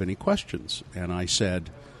if you have any questions, and I said,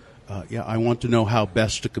 I want to know how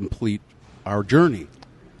best to complete our journey.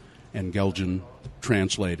 And Geljan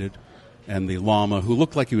translated, and the llama, who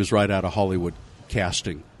looked like he was right out of Hollywood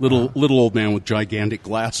casting, little old man with gigantic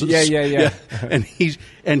glasses. Yeah. And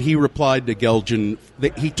he replied to Geljan.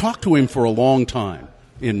 He talked to him for a long time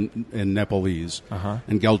in Nepalese,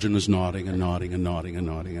 and Geljan was nodding and nodding and nodding and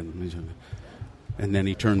nodding, and then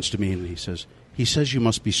he turns to me and he says, you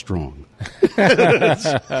must be strong.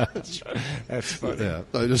 That's funny. Yeah,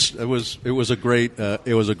 it was a great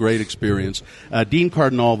experience. Dean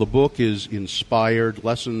Cardinale, the book is inspired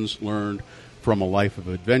lessons learned from a life of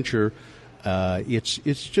adventure. You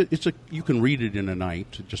can read it in a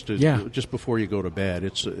night just before you go to bed.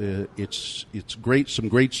 It's great, some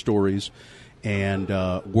great stories, and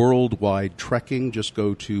worldwide trekking. Just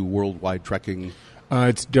go to worldwide trekking.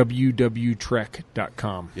 It's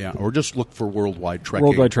www.trek.com. Yeah, or just look for Worldwide Trekking.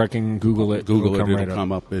 Worldwide Trekking, Google it. It'll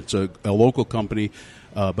come up. It's a local company,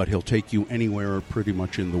 but he'll take you anywhere pretty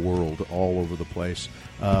much in the world, all over the place.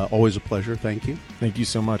 Always a pleasure. Thank you. Thank you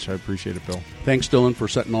so much. I appreciate it, Bill. Thanks, Dylan, for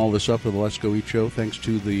setting all this up for the Let's Go Eat show. Thanks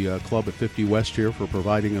to the club at 50 West here for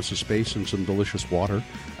providing us a space and some delicious water.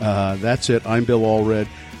 That's it. I'm Bill Allred.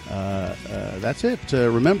 That's it.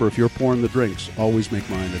 Remember, if you're pouring the drinks, always make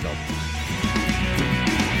mine adult.